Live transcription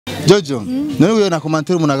Jojo none uyo na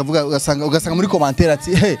commentaire umuntu akavuga ugasanga muri commentaire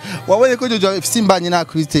ati hey wabonye ko Jojo ifite imbanye na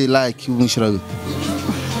kwite like umushira gute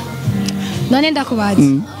none ndakubaza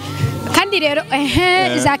kandi rero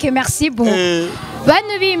Isaac merci beaucoup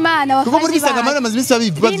banu b'Imana kuko muri Instagram amaze imisi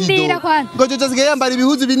babivuga video ngo Jojo asigaye yambara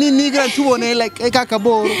ibihuzu binini gira tubone like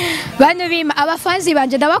kakaboro banu b'Imana abafanzi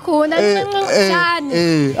banje ndabakunda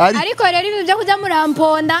cyane ariko rero ibintu byo kuja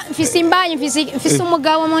muramponda mfise imbanye mfise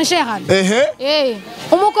umugabo mon cher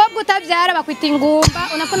umukobwa utavyara bakwita ingumba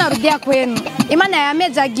unakona rudia kwenu Imana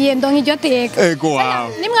yamezagiye ndonka iryo teka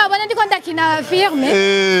nimwabona ndiko ndakina firme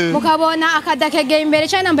mukabona akadakege imbere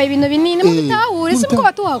cyane nambaye ibintu binini mubitahure simko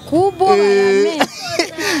batuha kubo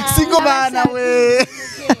Singo bana we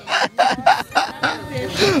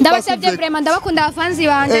ndabasabye vraiment ndabakunda abafanzi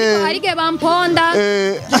banje ariko harige bamponda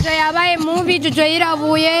Jojo yabaye mubi Jojo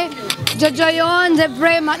yirabuye Jojo yonze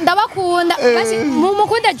vraiment ndabakunda basi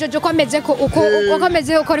mumukunda Jojo komeze ko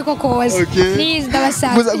ukomeze uko ariko kose please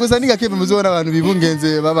ndabasabye gusa nigakeve muzobona abantu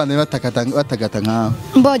bibungenze babane batagata nkaho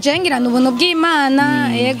mbo jengira n'ubuntu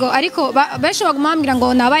bw'Imana yego ariko benshi bagumambira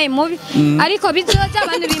ngo nabaye mubi ariko bizoza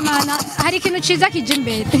abantu b'Imana hari ikintu ciza kije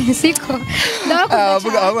imbere siko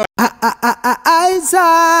ndabakunda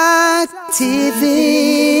Isaac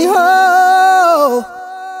TV. Oh.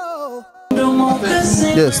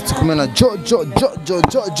 Yes, tukumena Jojo.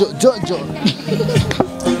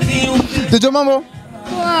 Jojo mambo?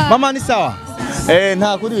 Mama ni sawa?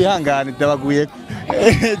 Nta kuri wihangane ndabaguye.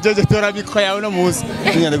 Jojo tora mikro yawe no musi.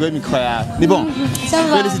 Nyandagwe mikro yawe. Ni bon.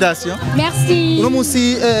 Félicitations. Merci. Uno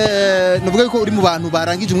musi novuga ko uri mu bantu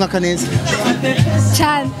barangije umwaka neza.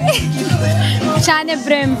 Cyane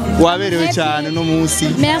vraiment. Waberewe cyane no musi.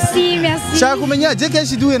 Merci. Shaka kumenya je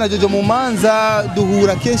kenshi duhuye na Jojo mu manza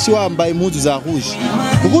duhura kenshi wambaye impuzu za rouge.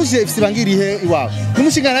 Rouge ifite bangirihe iwawe.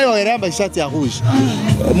 N'umushinga nawe wawe yambaye ishati ya rouge.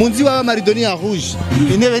 Munzi wa maridoni ya rouge.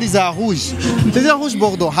 Intebe ri za rouge. Intebe za rouge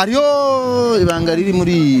bordeaux. Hariyo ibanga riri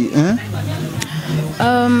muri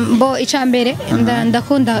bo icambere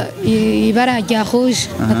ndakunda ibara rya rouge.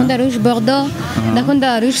 Ndakunda rouge bordeaux.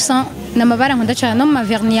 Ndakunda rouge sang. Namabara nkunda cyane no ma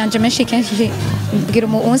vernis yanje menshi kenshi bwira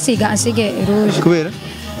unsiga ansige rouge kubera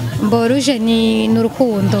mbo rouge ni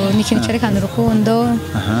nurukundo ni ikintu cyerekana urukundo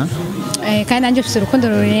kandi nanje ufite urukundo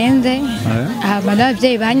rurenze abana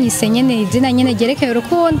abavyeyi banyise nyene izina nyene gerekeye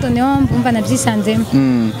urukundo niyo mva navyisanzemo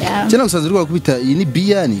cyane gusanzwe rwa kubita iyi ni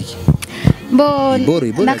bia niki mbo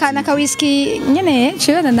naka whisky nyene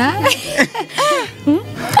chibana na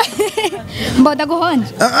mbo daguhonje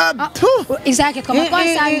Isaac kama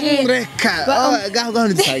twasangiye reka gaho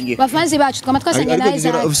nitsangiye bafanzi bacu twama twasangiye na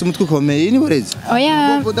Isaac ufite umutwe ukomeye ni boreze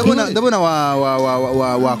oya ndabona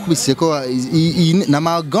wa kubise ko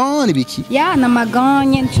namagani biki ya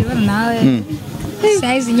namaganye nshobora nawe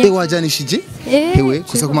size nye wajanishije ewe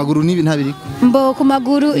kusa ku maguru nibi ntabiri mbo ku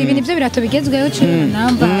maguru ibi nivyo birato bigezweho cyane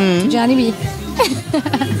namba tujana ibi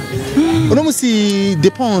uno musi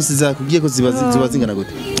dépenses za kugiye ko ziba zingana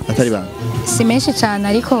gute atari banga si menshi cyane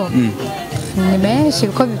ariko ni menshi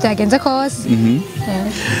uko byagenze kose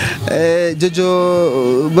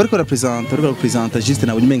Jojo bariko representa juste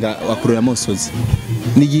na umenga wakorera mosozi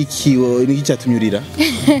nigiki cyatunyurira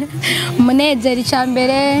umunezero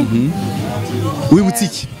cyambere wibutse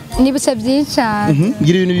iki nibutse byinshi cyane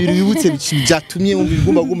ngira ibintu bibiri wibutse byatumye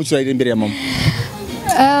ugomba gumucurira imbere ya mama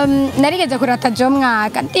narigeze kurata jo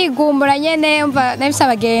mwaka ndigumbura nyene umva nabisa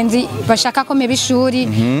abagenzi bashaka ko mebe ishuri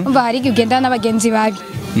umva hari ugenda n'abagenzi babi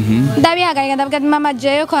ndabihagarika ndavuga mama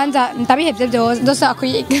jeyo kwanza ndabihevye byose ndosaba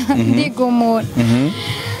kuyiga ndigumura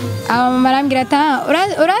marambira ata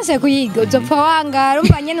urase kuyiga uzopfa wangara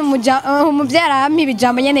umva nyene umuvyara ampi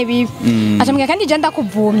bijambo nyene bibi acambwira kandi je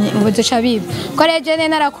ndakuvumye ngo uzoca bibi ko reje ne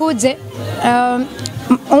narakuze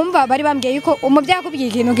umva bari bambwiye yuko umuvya akubwiye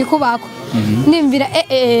ikintu gikubako nimvira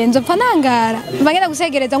nzopfa nangara bagenda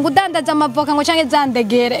gusegereza ngo udandaza amavoka ngo canke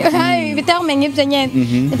zandegere bitarume nk'ivyo nyene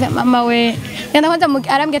mama we yanda kwanza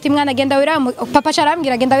arambwiye ati mwana genda wira papa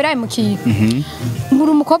charambwira genda wira mukiye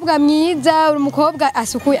nguru umukobwa mwiza uri umukobwa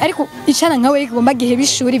asukuye ariko icana nkawe igomba gihe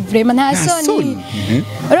bishuri vraiment nta soni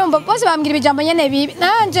urumva bose bambwira ibijambo nyene bibi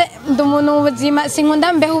nanje ndumuntu ubuzima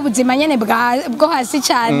sinkunda mbeho ubuzima nyene bwo hasi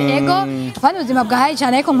cyane ego kandi ubuzima bwa hayi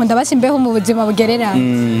cyane ariko nkunda basi mbeho mu buzima bugerera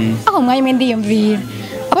aho mwanya mwe ndiyumvira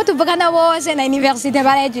abo tuvugana bose na universite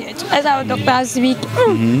baraje aza Dr. Civic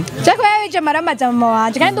cyako yaje maramaza mama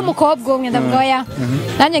wanje kandi umukobwa umwe ndavuga ya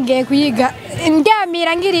nanje ngiye kuyiga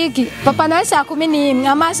ndyamira ngiriki papa nawe saa 11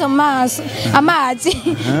 amazi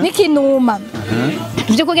nikinuma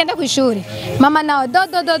byo kugenda ku ishuri mama nawe do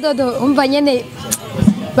umva nyene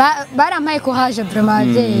barampaye ko haje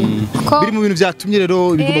vraiment biri mu bintu byatumye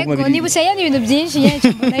rero ibigomba kubiri nibuseye n'ibintu byinshi yeje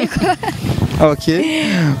mbona ariko Okay.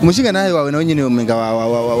 Umushinga nawe wawe nawe nyene umenga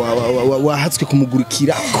wahatswe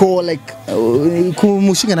kumugurikira ko like ku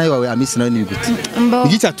mushinga nawe wawe amisi nawe ni gute?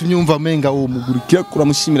 Iki cyatumye umva umenga wo mugurikira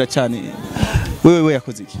kuramushimira cyane. Wewe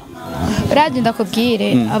yakoze iki? Radio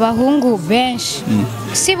ndakubwire abahungu benshi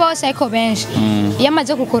si bose ariko benshi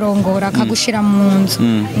yamaze kukurongora akagushira mu nzu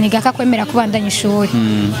nigaka kwemera kubandanya ishuri.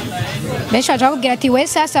 Benshi bakubwira ati we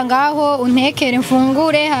sasa ngaho untekere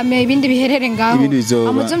mfungure hame ibindi biherere ngaho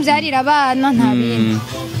amuzumvyarira abana nta bintu.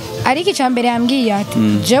 Ariko icambere yambwiye ati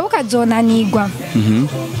jewe ukazonanirwa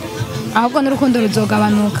ahubwo n'urukundo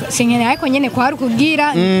ruzogabanuka sinkeneye ariko nyene kwari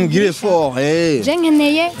kubwira ngire fort je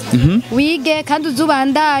nkeneye wige kandi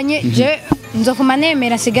uzubandanye je nzofuma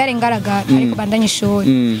nemera sigare ngaragara ariko bandanye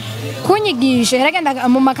ishuri kunyigisha yaragenda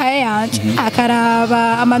mu makaye yanje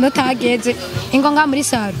akaraba amanota ageze ingo nga muri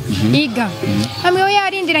saro iga amwe we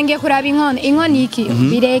yarindira ngiye kuraba inkono iki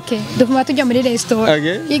bireke dufuma tujya muri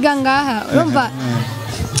restaurant iga ngaha urumva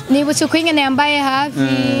nibutse ukwingene yambaye hafi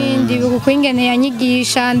ndibuka ukwingene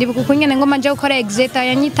yanyigisha ndibuka ukwingene ngoma nje gukora exeta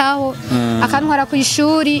yanyitaho akantwara ku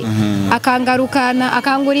ishuri akangarukana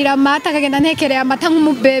akangurira amata akagenda ntekereye amata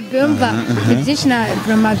nk'umubebe umva byinshi na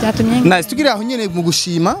vraiment byatumye nice tugira aho nyene mu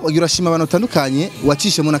gushima wagira urashima abantu batandukanye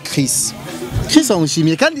wacishemo na Chris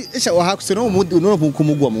wamushimiye kandi esha wahakuse no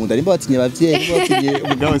kumugwa mu nda nimba batinye abavyeyi batinye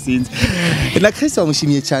umugabo sinzi na Chris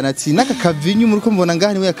wamushimiye cyane ati naka kavinyu muri ko mbona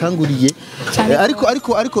ngaha niwe yakanguriye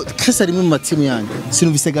ariko Chris ari mu matimu yanjye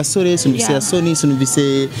sinumvise gasore sinumvise yasoni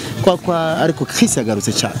sinumvise kwa ariko Chris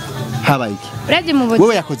yagarutse cyane habaye iki Redi mu bodi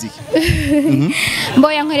wowe yakoze iki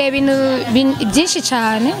mbo yankoreye ibintu byinshi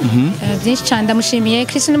cyane byinshi cyane ndamushimiye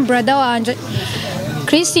Chris ni brother wanje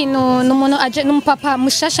Chris numuntu aje numupapa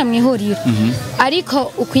mushasha mwihuriro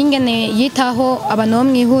ariko ukwingene yitaho abantu bo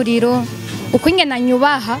mwihuriro ukwingene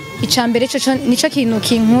anyubaha icambere cyo nico kintu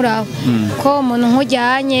kinkuraho ko umuntu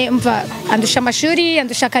nkujyanye mva andusha amashuri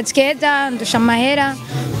andusha akazi keza andusha amahera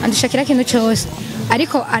andusha kira kintu cyose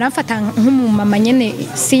ariko aramfata nk'umumama nyene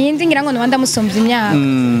sinzi ngira ngo nabanda musomvye imyaka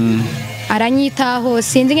aranyitaho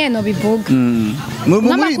sinzi ngene no bivuga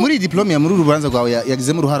muri diplome ya muri urubanza rwawe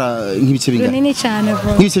yagize mu ruhara nk'ibice bingana nini cyane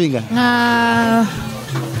bro nk'ibice bingana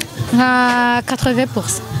nka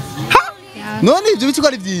 80%. none ibyo bice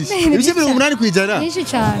ari byinshi ibice 80 kwijana byinshi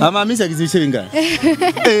cyane amamisi yagize ibice bingana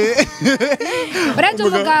uranje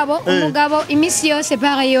umugabo imisi yose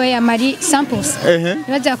pareil yo ya mari 100%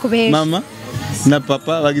 nibaza kubesha mama na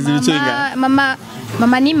papa bagize ibice bingana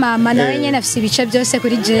mama ni mama nawe nyene afise ibice byose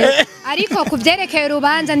kuri je ariko kuvyerekeye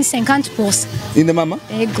urubanza ni 50%. Inde mama?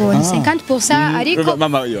 Ego ni 50% ariko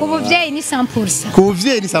kubuvyeyi ni 100%.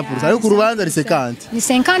 Kubuvyeyi ni 100% ariko urubanza ni 50. Ni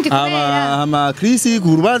 50 kubera ama Chris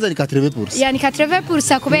ku rubanza ni 80%. Yani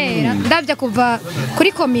 80% kubera ndavye kuva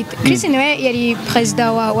kuri komite. Chris niwe yari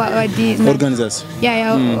president wa organisation.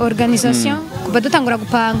 Ya organisation kuva dutangura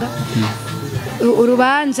gupanga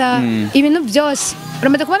urubanza ibintu byose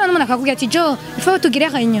uramaze kubana n'umuntu akavuga ati jo ifa tugire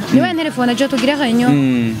kanya niwe telefone jo tugire kanya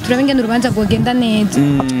turabinge n'urubanza gogenda neza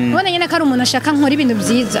ubona nyene ko ari umuntu ashaka nkora ibintu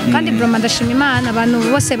byiza kandi vraiment ndashima Imana abantu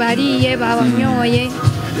bose bariye babanyoye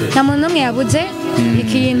nta muntu umwe yabuze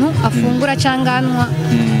ikintu afungura canganwa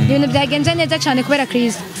ibintu byagenze neza cyane kubera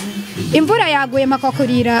Chris imvura yaguye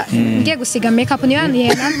makakurira ngiye gusiga makeup niyo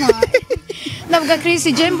nantwa navuga Chris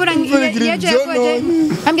jembura ngiye yakoje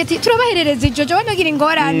ambye ati turabaherereza ijojo wanagira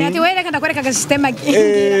ingorane ati wereka ndakwereka aga system agira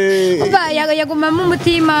uba yaguma mu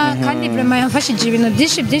mutima kandi vraiment yamfashije ibintu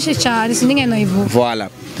byinshi cyane sindinge no ivu voilà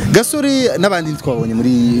gasore nabandi twabonye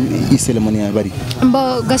muri ceremony ya bari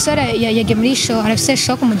mbo gasore yage muri show arafise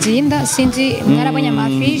show kumuzinda sinzi mwarabonye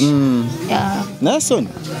amafish ya Nelson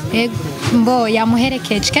mbo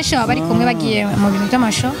yamuherekeje kesho abari kumwe bagiye mu bintu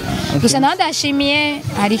by'amasho gusa ndashimiye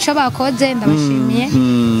hari ico bakoze ndabashimiye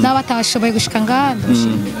n'abatashoboye gushika ngaha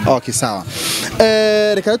ndabashimiye okay sawa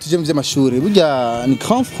reka tuje mu by'amashuri burya ni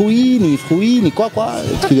grand fruit ni quoi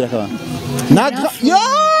twibira kaba yo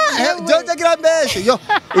jojo grambeshe yo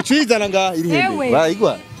ucizana nga iri hende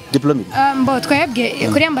bayigwa diplome mbo twebwe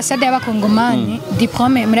kuri ambassade y'abakongomani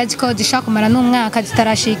diplome murazi ko zishaka kumara n'umwaka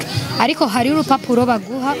zitarashika ariko hari urupapuro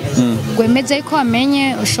baguha gwemeze ko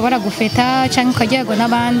amenye ushobora gufeta cyangwa ukajyego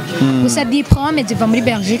n'abandi gusa diplome ziva muri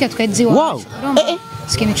Belgique twezi wacu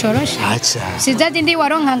sikini chorosha acha sizadi ndi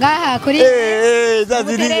waronka ngaha kuri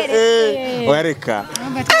zadi wareka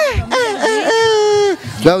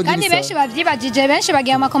kandi benshi bavyibagije benshi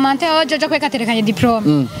bagiye ama commentaire jojo kwekaterekanye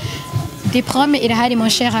diplome diplome irahari mon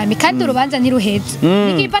cher ami kandi urubanza ntiruheze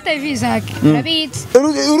nikipata visa urabitse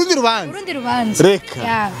urundi rubanza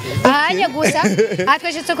reka ahanye gusa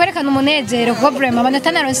atweshetse kwerekana umunezero kuko vraiment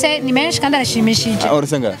amanota naronse ni menshi kandi arashimishije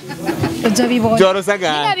orusanga uzobibona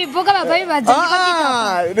Byorosaga. ninabivuga bava bibaza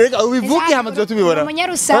reka ubivuge hama tubibona.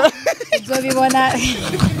 Umunyarusa uzobibona.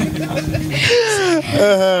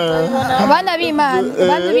 Abana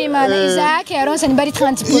b'Imana Isaac yaronse ni bari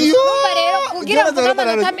 30%. Umva rero kugira ngo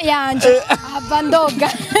amanota yanje ava ndoga.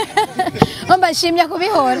 Umva shimya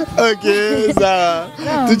kubihora. Okay, sawa.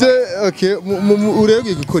 Tuje okay,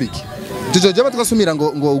 urege gukora iki? Tuje jaba twasumira ngo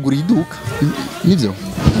ugura iduka. Nivyo?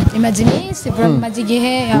 Imaze iminsi bro, imaze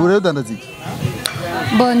igihe. Ubu rero dandaza iki?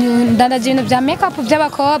 Bon, dandaza ibintu bya makeup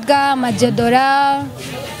by'abakobwa, amadedora,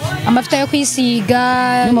 amavuta yo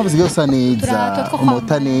kwisiga. Niyo mpamvu usa neza,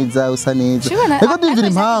 umota neza, usa neza. Rego ndumvira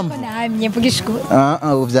impamvu. Namye mvugishwe.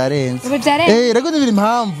 Ubu byarenze. Ubu byarenze. Rego ndumvira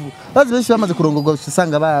impamvu. Bazi benshi bamaze kurongorwa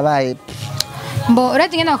usanga babaye. Mbo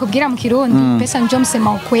urati nakubwira mu Kirundi, pesa njo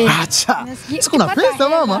msema ukweli. Acha. Sikuna pesa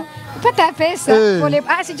mama. Pata pesa, pole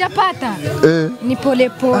sijapata. Ni pole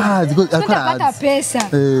pole. Sijapata pesa.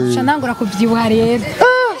 Shanangura kubyibuha rero.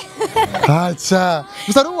 Acha.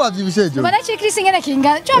 Usari wavyibishe jo. Bana chikisi ngene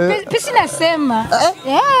kinga. Cho pesa nasema.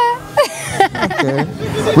 Okay.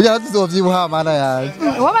 Uya tuzovyibuha mana yaje.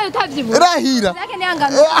 Waba utavyibuha. Rahira. Zake ni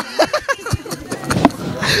angano.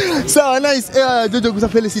 Sawa nice. Jojo gusa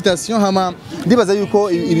felicitation hama ndibaza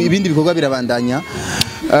yuko ibindi bikorwa birabandanya.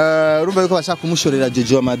 Urumva yuko bashaka kumushorera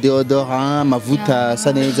Jojo amadeodorant, amavuta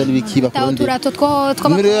asa neza n'ibiki bakonde.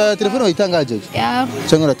 Numero ya telefone wayitangaje? Ya.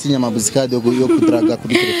 Cyangwa uratinya amabuzikade yo kudraga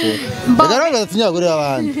kuri telefone. Ndagaranga atinya abagore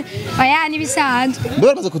babandi. Oya ni bisanzwe.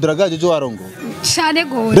 Mbere maze kudraga Jojo warongo. Cyane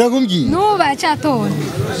gose. Ndakumbwiye. Nuba cyatona.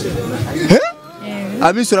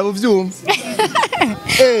 Abisura buvyumva.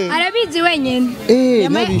 Arabizi wenyene.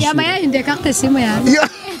 Yama yahinduye carte simu yanjye.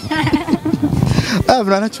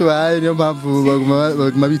 Brana chubaye niyo mpamvu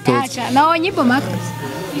baguma bitoza. Acha nawo nyibo maka.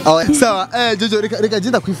 Sawa Jojo reka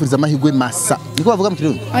jinda kwifuriza amahigwe masa. Niko bavuga mu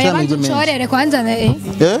Kirundi. Oya banchorere kwanza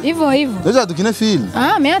hivyo. Jojo dukine film.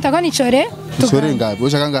 Mimi nataka nichore. Chore ngapi?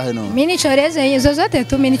 Ushaka ngahe no? Mimi nichoreze hizo zote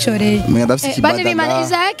tu mimi nichore. Mwenye dafisi kibadaga. Bandi bimana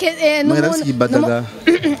Isaac Mwenye dafisi kibadaga.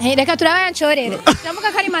 Reka turabaya nchorere.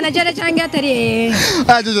 Tambuka kari manager cyangwa atari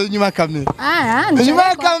Jojo nyuma kamera. Nyuma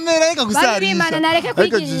Nyuma kamera reka gusarisha. Bandi bimana nareke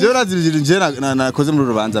kwigira. Jojo razirije nje nakoze muri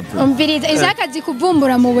rubanza pe. Umviriza Isaac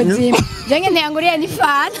azikuvumbura mu buzima. Jenge ntiyanguriye ni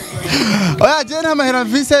fan. Oya je nta mahera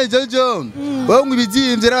mvise Jojo. Wowe ngo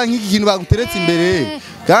ibizimvye raba nk'iki kintu baguteretse imbere.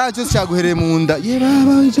 Kandi cyose cyaguhereye mu nda. Ye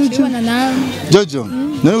baba Jojo. Jojo.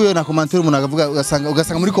 None uyo na commentaire umuntu akavuga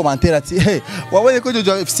ugasanga muri commentaire ati wabonye ko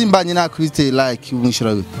Jojo ifite imbanye na Christe like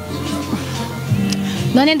umwishura gute.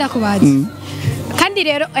 None ndakubaza. Kandi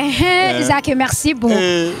rero Isaac merci beaucoup.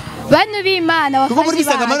 Banu b'Imana kuko muri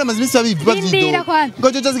bisaga mara mazimisi babido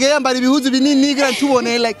ngo Jojo zigaye yambara ibihuzu binini gira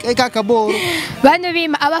tubone like kakaboro. Banu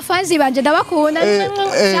b'Imana abafanzi banje ndabakunda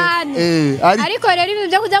cyane. Ariko rero ibintu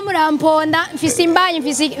byo kujya muramponda mfise imbanye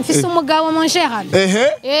mfise umugabo mon cher.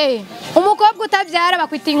 Umukobwa utavyara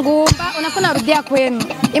bakwita ingumba unakona rudia kwenu.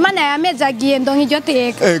 Imana yameza agiye ndonka iryo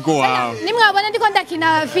teka. Nimwabona ndiko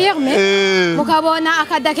ndakina firme mukabona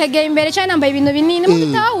akadakege imbere cyane nambaye ibintu binini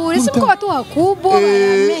mutahure sibwo batuha kubo.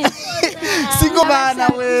 Singo bana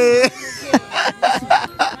we.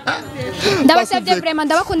 Ndabasabye vraiment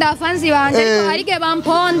ndabakunda abafanzi banje ariko harige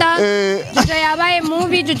bamponda. Jojo yabaye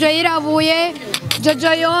mubi, Jojo yirabuye,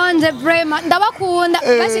 Jojo yonze vraiment ndabakunda.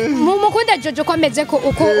 Basi mumukunda Jojo komeze ko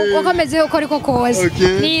ukomeze uko ariko koze.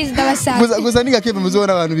 Please ndabasabye. Gusa nigakebe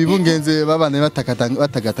muzobona abantu bibungenze babane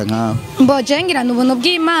batagata nkaho. Mbo jengira nubuntu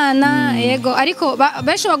bw'Imana yego ariko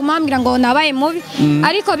benshi bagumambira ngo nabaye mubi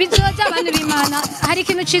ariko bizoza abantu b'Imana hari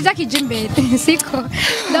ikintu ciza kije imbere siko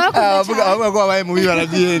ndabakunda. Avuga ko wabaye mubi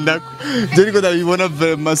baragihenda ko. Je niko ndabibona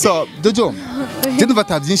vraiment so Jojo. Je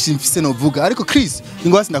ndumva byinshi mfise no vuga ariko Chris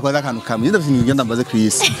ingwasi ndakwaza akantu kamwe ndavye ngenda mbaze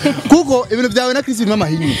Chris. Kuko ibintu byawe na Chris birimo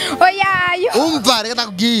amahinyu. Oyayo. Umva reka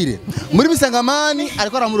ndakubwire. Muri bisangamani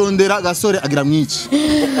ariko aramurondera gasore agira mwici.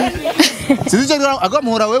 Sizice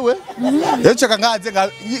agamuhora wewe. Yachaka ngaze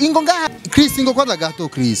ingo ngaha Chris ingo kwanza gato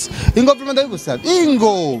Chris. Ingo prima ndabigusaba.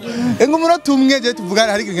 Ingo murotumwe je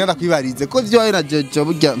tuvugana hari ngenda kwibarize ko byo na Jojo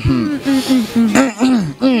burya.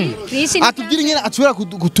 Atubwira nyine atubera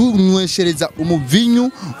kutunyweshereza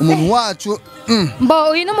umuvinyu umuntu wacu. Mbo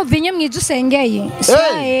uyu no muvinyu mwiza usengeye.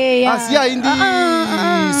 Asiya indi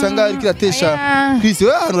sanga ari kiratesha Chris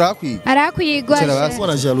we arakwiga. Arakwigwa.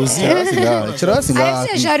 Cyara jalousie. Cyara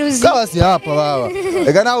jalousie. Kabasi hapa baba.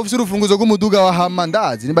 Ega nawe ufite urufunguzo rw'umuduga wa hama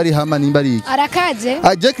ndazi nimba ari hama nimba ari iki. Arakaje.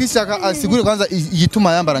 Aje Chris asigure kwanza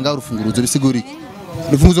igituma yambara ngaho urufunguzo bisigure.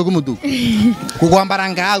 Urufunguzo rw'umuduga. Kugwambara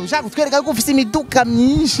ngaho ushaka kutwereka ko ufite imiduka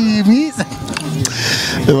myinshi mwiza.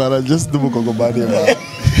 Bara just dumuko ngobane ba.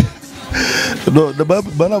 No,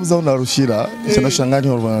 bana buza narushira cyane shangani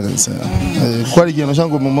ho rwanda kabisa. Kwa ari ikintu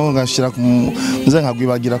shango mu ngashira muze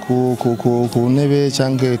nkagwibagira ku ntebe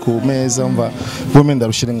cyangwa ku meza mva bome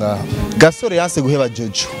ndarushira ngaha. Gasore yanse guheba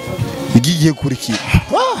Jojo. Igiye kuriki.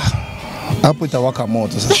 Hapo itawaka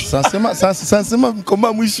moto sasa. Sasa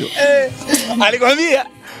komba mwisho. Alikwambia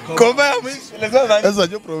komba mwisho. Sasa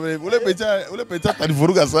ndio problem. Ule peta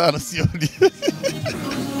tanivuruga sana sioni.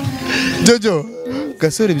 Jojo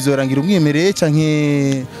Gasore bizorangira umwemereye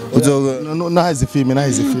canke nahize filme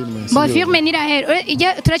Bon filme nirahera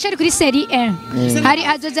turacari kuri série 1 hari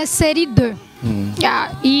azoza série 2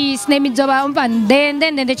 ya iyi sinema izoba umva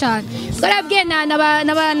ndende cyane twarabwiye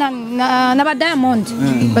na Diamond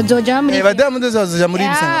bazoja muri Diamond bazoja muri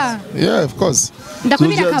bisanga yeah of course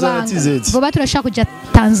ndakubira kabanga vuba turashaka kuja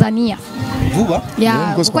Tanzania vuba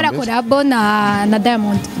ya gukora collabo na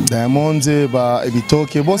Diamond ba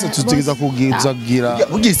ibitoke bose tutigeza kugira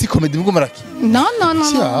ugiye si comedy mugo maraki no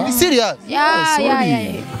serious ya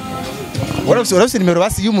warafise nimero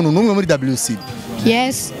basi y'umuntu numwe muri WC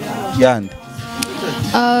yes yanda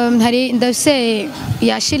hari ndafise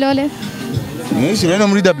ya Shilole Shilole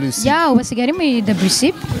muri WC ya ubasigari muri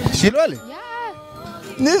WC Shilole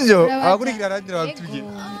nivyo akurikira radio batubwiye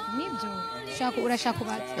urashaka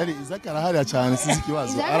kubaza ari Isaac arahari cyane sinzi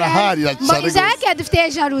ikibazo arahari cyane Isaac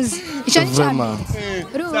adufite jalousie ico ni cyane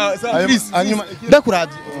hanyuma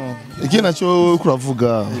ndakuravye iki nacyo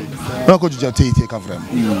kuravuga nako Jojo yateye iteka vraiment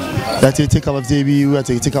yateye iteka abavyeyi biwe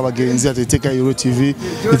yateye iteka abagenzi yateye iteka IHURIRO TV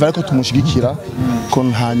bivare ko tumushigikira ko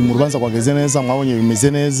hanyuma mu rubanza rwageze neza mwabonye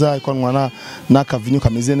bimeze neza ko nwana n'akavinyo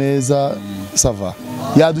kameze neza sava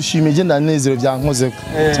yadushimiye je ndanezero byankoze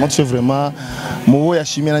tumutse vraiment mubo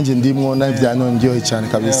yashimiye nanje ndimwo na byanongiye cyane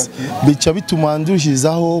kabisa bica bituma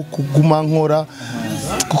ndushizaho kuguma nkora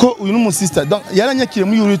kuko uyu n'umusista yaranyakire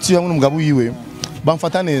muri IHURIRO TV hamwe n'umugabo wiwe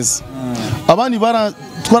bamfata neza abandi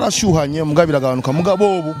twarashuhanye mugabo biragabanuka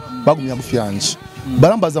mugabo bo bagumya gufi yanje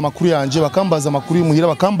barambaza amakuru yanje bakambaza amakuru y'umuhira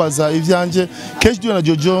bakambaza ivyanje kesh dio na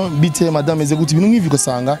Jojo bite madame ze guti ibintu nk'ivi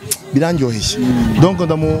gusanga birangyoheye donc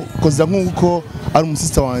ndamukoza nk'uko ari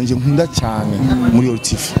umusista wanje nkunda cyane muri IHURIRO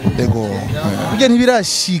TV ego burya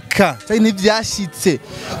ntibirashika cyane ntivyashitse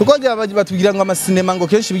kuko batubwira ngo amasinema ngo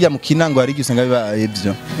kenshi bijya mu kinango hari gisanga bibaye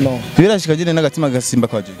byo birashika jene n'agatima gasimba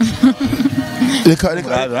kwa Jojo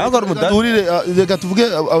reka tuvuge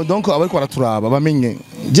donc abariko baraturaba bamenye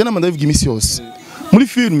je namanda bivuga imisi yose muri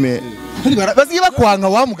filme baziye bakwanka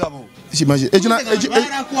wa mugabo shimaje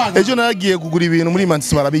ejo nagiye kugura ibintu muri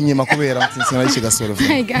Manchester barabinyema kubera nsina y'iki Gasore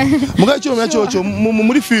mugabo cyo cyo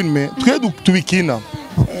muri filme twe tubikina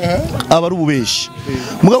abari ububeshi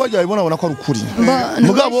mugabo bajya babona ko ari ukuri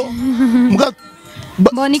mugabo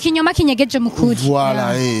mbona ikinyoma kinyegeje mukuri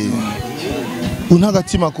voilà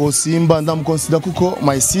unagatima ko simba ndamukonsida kuko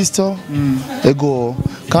my sister ego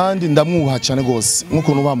kandi ndamwubaha cyane gose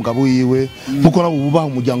nkuko nubaha mugabo yiwe nkuko nabubaha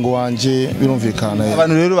umuryango wanje birumvikana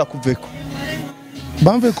abantu rero bakuveko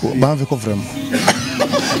bamveko vraiment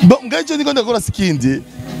ngaje niko ndakora sikindi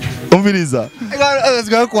umviriza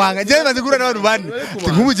azga kwanga je maze kura n'abantu bane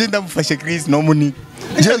nk'ubuje ndamufashe Chris no muni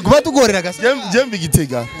kuba tugorera gase je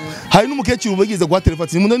mbigitega hari n'umukecuru bagize gwa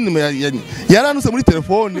telefone munani yaranuse muri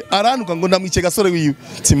telefone aranuka ngo ndamwice Gasore wiwe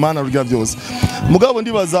timana rurya byose mugabo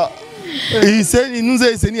ndibaza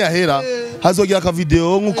inunze ni yahera hazogira aka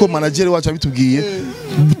video nkuko manager wacu abitubwiye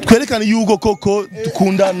twerekana yuko koko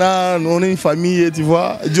dukundana none ni famille tu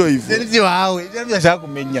vois Joyve serivye wawe je byashaka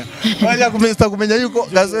kumenya kumenya yuko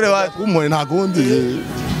Gasore wacu umone ntagundi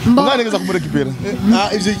mwanegeza kumurekipera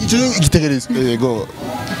ivyo igitegerezo yego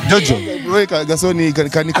Jojo weka Gasore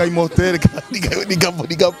kanika imotel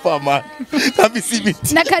kanika fama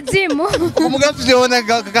kabisibiti nakazimu umugambi jeona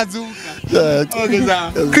kakazuka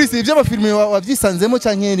Chris ivyo amafilme wavyisanzemo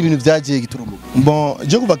canke ibintu vyaje giturumbuka bon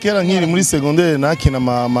je kuva kera nkiri muri secondaire nakina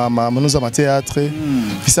manuza amateatre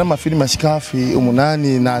fisa amafilme ashikafi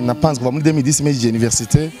umunani napanze kuva muri 2010 meje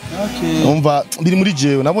université umva biri muri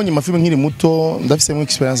jewe nabonye amafilme nkiri muto ndafisemo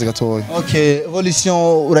experience gatoya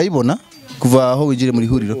evolution urayibona kuva aho wigire muri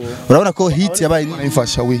IHURIRO urabona ko hit yabaye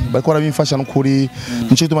imfasha we bariko barabimfasha n'ukuri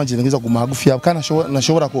nico tumagire ngiza guma hagufi ya kana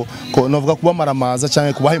nashobora ko novuga kuba maramaza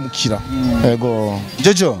canke kubahemukira yego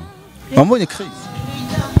Jojo wambonye Chris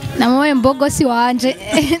namoye mbogosi wanje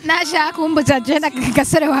nashaka kumbuza je na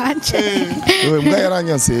Gasore wanje wewe mbwa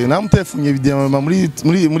yaranyase namutefunye video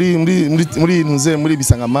muri ntuze muri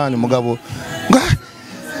bisangamane mugabo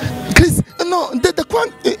Chris no ndeda kwa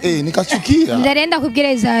nikachukia ndarenda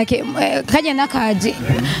kubwira Isaac kaje nakaje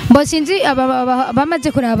mbo sinzi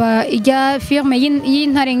bamaze kuraba ijya firme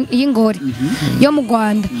y'intare y'ingore yo mu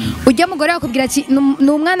Rwanda ujya mugore akubwira ati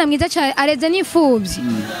numwana mwiza cyane areze n'imfubyi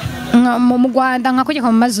mu Rwanda nkakujya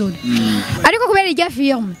mu mazuru ariko kubera irya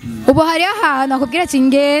film ubu hari ahantu akubwira ati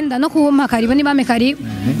ngenda no kuhuma karibu ni bame karibu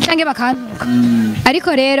canke bakantuka ariko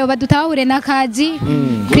rero badutahure n'akazi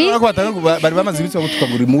bari bamaze bitwa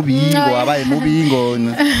tukagura mubi ngo wabaye mubi ngo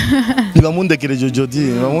ntibamundekere jojo di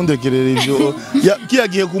ntibamundekere ivyo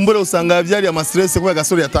kiyagiye kumbure usanga byari ama stress ko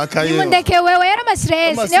gasore yatakaye mundeke wewe yari ama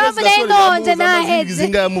stress niyo mvuze nonze naheze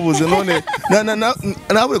zinga yamubuze none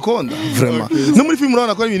nabure konda vraiment no muri film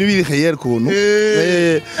urabona ko ibintu biri réel kuntu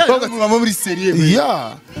mama muri serie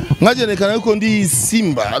ya ngajenekana yuko ndi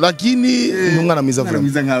simba lakini umwana mwiza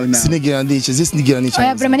vraiment sinigera ndice sinigera nice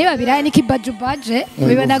oya vraiment niba biraye niki baje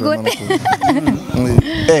bibona gute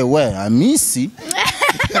we amisi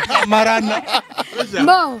marana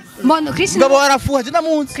Bono Chris ngabo warafuha je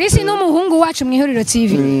namunsi Chris n'umuhungu wacu mwihuriro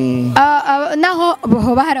TV naho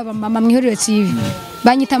boba haraba mama mwihuriro TV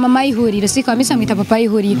banyita mama ihuriro siko amisa mwita papa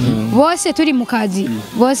ihuriro bose turi mu kazi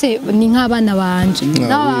bose ni nk'abana banje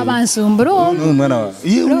naho abansumburo umwana wa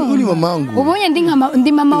uri mamangu ubonye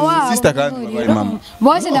ndi mama wao sister kandi bari mama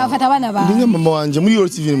bose ndabafata abana banje ndi mama wanje muri Yoro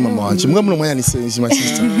TV ni mama wanje mbwa muri mwanya ni senji ma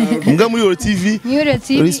sister mbwa muri Yoro TV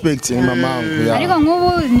respect ni mamangu ariko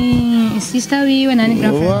nk'ubu ni sister wiwe nani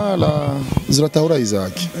girlfriend wala ziratahura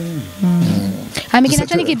izaki Amikina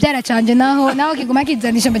cyane kibyara canje naho kiguma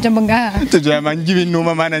kizanisha amajambo ngaha tujamanje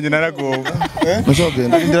ibinuma mana nje naragoba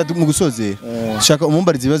mushobora ndira mu gusoze shaka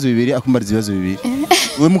umumbariza ibibazo bibiri akumbariza ibibazo bibiri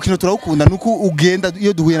we mukino turawukunda nuko ugenda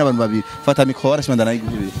iyo duhuye n'abantu babiri fata mikoro arashimanda nayo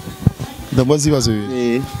ibibiri ndabaza ibibazo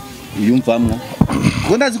bibiri yumvamwo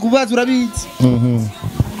ngo ndazi kubaza urabizi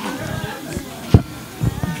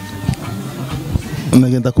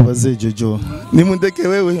nagenda kubaze jojo nimundeke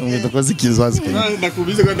wewe ngenda kubaza ikibazo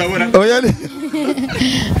ndakubize ko ndabona oya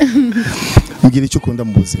mbwira icyo ukunda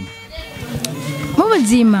mu buzima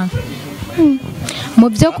mu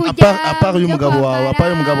byo kurya apart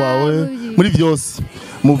y'umugabo wawe muri byose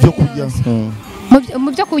mu byo kurya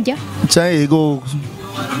mu byo kurya cyane yego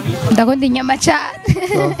ndakunda inyama cyane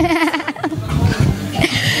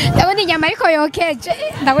ndakunda inyama ariko yokeje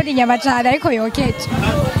ndakunda inyama cyane ariko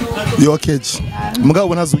yokeje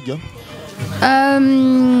mugabo ntazurya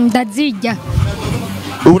ndazirya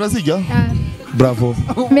urazirya bravo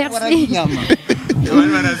merci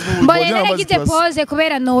mbona nagize pause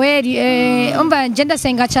kubera Noel umva nje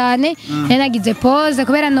ndasenga cyane nagize pause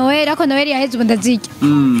kubera Noel ariko Noel yaheze ubu ndazirya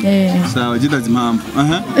sawa gidazi impamvu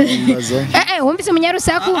wumvise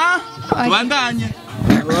umunyarusaku ubandanye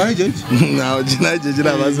nawe jinaje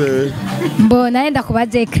nabaze mbona yenda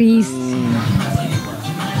kubaze Chris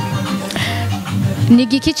ni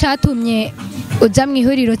giki cyatumye uja mu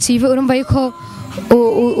ihuriro TV urumva yuko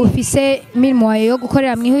ufise mirimo yo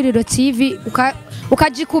gukorera mu ihuriro TV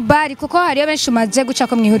ukajikubari kuko hariyo benshi umaze guca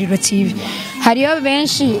ko mu ihuriro TV hariyo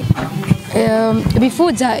benshi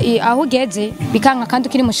bifuza aho ugeze bikanka kandi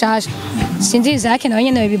ukiri mushasha sinzi izake nawe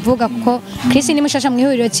nyene bivuga kuko Chris ni mushasha mu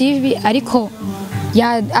ihuriro TV ariko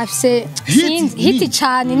afise hiti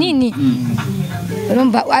cyane nini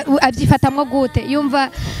urumva abyifatamwo gute yumva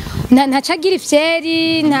ntacagira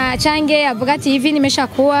ifyeri nta cange avuga ati hivi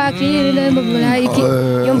nimeshakuwa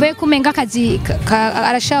yumve kumenga akazi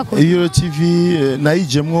arashaka Yoro TV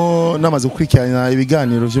nayijemwo namaze gukurikirana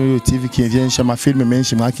ibiganiro byo Yoro TV vyinshi amafilme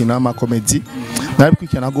menshi mwakina amakomedi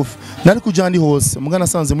nabikurikirana gufi nari kuja ndi hose mugana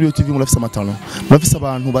sanze muri Yoro TV murafise amatano murafise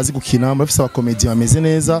abantu bazi gukina murafise abakomedi bameze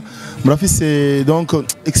neza murafise donc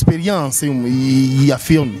experience ya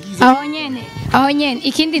film aho nyene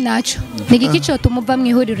ikindi naco nigiki cyo tumuva mu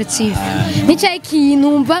ihuriro TV nicyo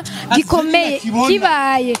ikintumva gikomeye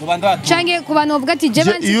kibaye cange ku bantu bavuga ati je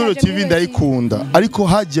banzi Yoro TV ndayikunda ariko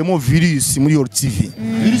hajemo virus muri Yoro TV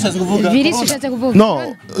virus ushatse kuvuga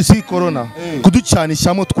no si corona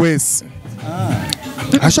kuducanishamo twese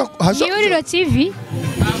Yoro TV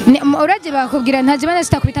uraje bakubwira ntaje bana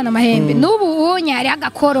sitakubitana amahembe nubu unya ari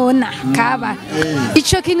agakorona kaba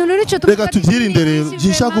ico kintu nurico reka tuvyirinde rero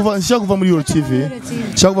nshaka kuva muri Yoro TV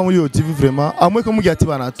nshaka kuva muri Yoro TV vraiment amwe ko mugiye ati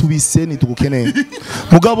bana tubise ni tugukeneye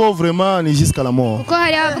mugabo vraiment ni jusqu'à la mort ko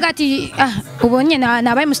hari avuga ati ubonye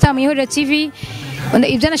nabaye mustar mu Yoro TV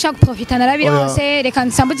ibyo nashaka guprofita narabironse reka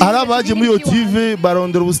nsambuze arabaje muri Yoro TV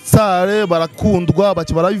barondera ubustare barakundwa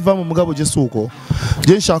baci barabivamo mugabo je suko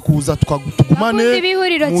je nshaka kuza tukagumane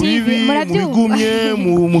mu bigumye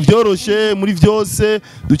mu byoroshe muri vyose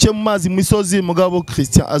duce mu mazi mu misozi mugabo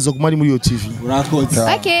Christian azoguma ari muri Yoro TV urakoze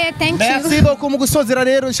okay thank you merci beaucoup mu gusozera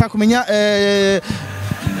rero nshaka kumenya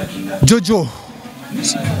Jojo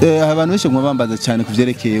abantu benshi ngo bambaza cyane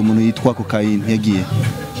kuvyerekeye umuntu yitwa Cocaine yagiye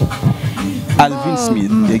Alvin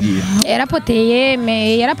Smith yagiye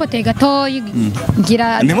yarapoteye gatoyi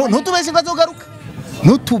ngira ntutubeshe ngo azogaruka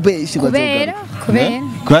ntutubeshi kubera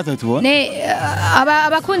tubona ne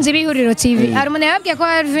abakunzi b'ihuriro TV hari umuntu yababwiye ko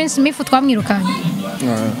Alvin Smith twamwirukanye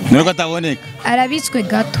nuko ataboneka arabitswe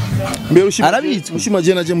gato arabitswe ushima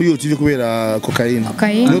je naje muri YouTube kubera cocaine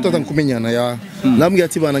niyo tatanga kumenyana ya nambwiye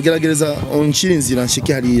ati bana geragereza onshira inzira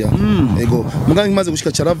nshike hariya ego muganga imaze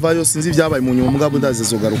gushika caravayo sinzi vyabaye mu nyuma mugabo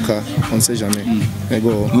ndazezogaruka on sait jamais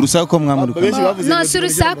ego urusaku ko mwamwiruka no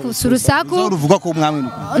surusaku uruvuga ko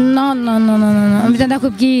mwamwiruka no mbita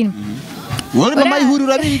ndakubwira wowe mama ihuri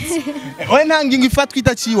urabizi wowe nta ngingo ifatwa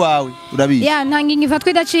itaciye iwawe urabizi ya nta ngingo ifatwa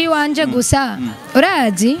idaciye iwanje gusa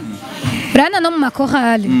urazi urana no mu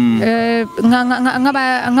makorali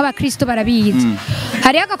nk'abakristo barabizi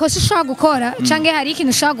hari agakosa ushobora gukora canke hari ikintu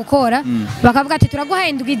ushobora gukora bakavuga ati turaguhaye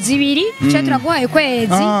indwi zibiri canke turaguhaye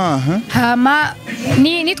ukwezi hama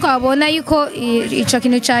nitwabona yuko ico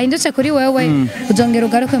kintu cahindutse kuri wewe uzongera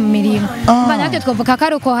ugaruke mu mirimo mba natwe twavuga ko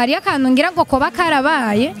aruko hari akantu ngira ngo koba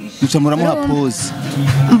karabaye muca muramuha pause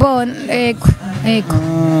mbona ego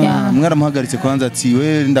mwaramuhagaritse kwanza ati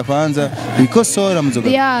we nda kwanza ikosora muzoga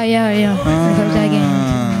ya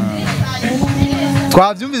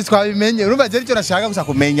twavyumvise twabimenye urumva je icyo nashaka gusa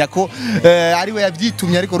kumenya ko ari we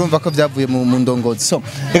yavyitumye ariko urumva ko vyavuye mu ndongozi so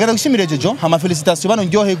reka ndagushimire Jojo hama felicitation bano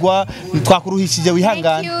ndyoherwa twakuruhishije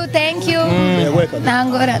wihangana thank you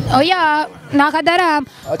nangora oya nakadarama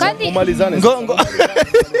kandi ngo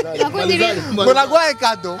nagwaye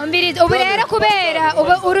kado ubu rero kubera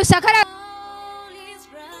urusakara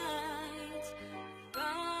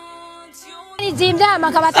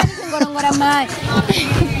Zimdama kabata ngorongora mai.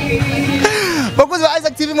 Bavuga ba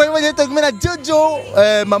Isaac TV mwebonye tugumena Jojo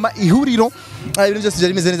mama ihuriro. Ibintu byose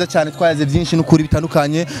byari bimeze neza cyane twayaze byinshi n'ukuri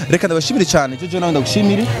bitandukanye reka ndabashimire cyane Jojo nawe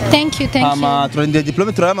ndagushimire thank you ama turandije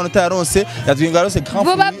diplome turara amanota yaronse yatwinga yaronse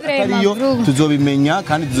grand ariyo tuzobimenya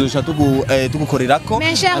kandi tuzosha tugukorerako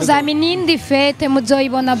mes chers amis nindi fete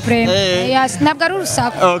muzoyibona vraiment yes nabwo ari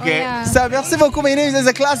urusaku okay ça merci beaucoup my name is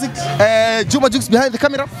the classic Juma Jux behind the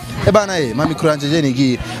camera bana mami kuranje je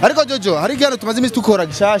nigiye ariko Jojo hari gihano tumaze imisi tukora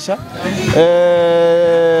gishasha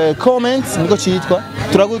comments niko cyitwa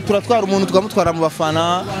turatwara umuntu tukamutwara mu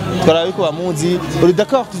bafana twarabiko bamuzi uri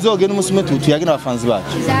d'accord tuzoge n'umunsi umwe tuyage n'abafanzi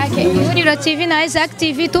bacu zake Ihuriro TV na Isaac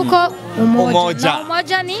TV tuko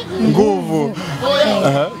umoja ni nguvu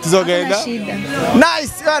tuzogenda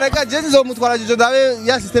nice reka je nzomutwara Jojo dawe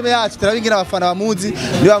ya system yacu turabingira abafana bamuzi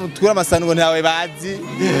niba mutwara amasango ntawe bazi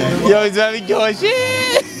yo bizaba biryoshe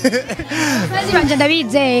mazi banje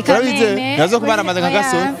ndabizeye kameme nazo kumara amaze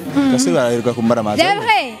nkagaso gaso bararirwa kumara amaze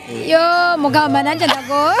yo mugamba nanje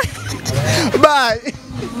ndago bye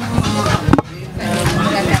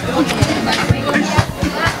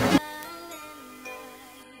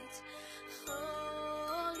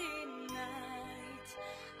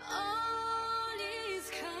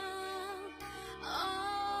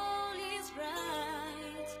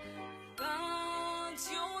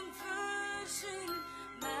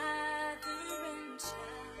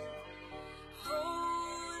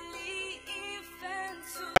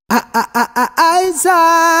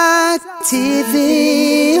Isaac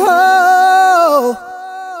TV. Oh.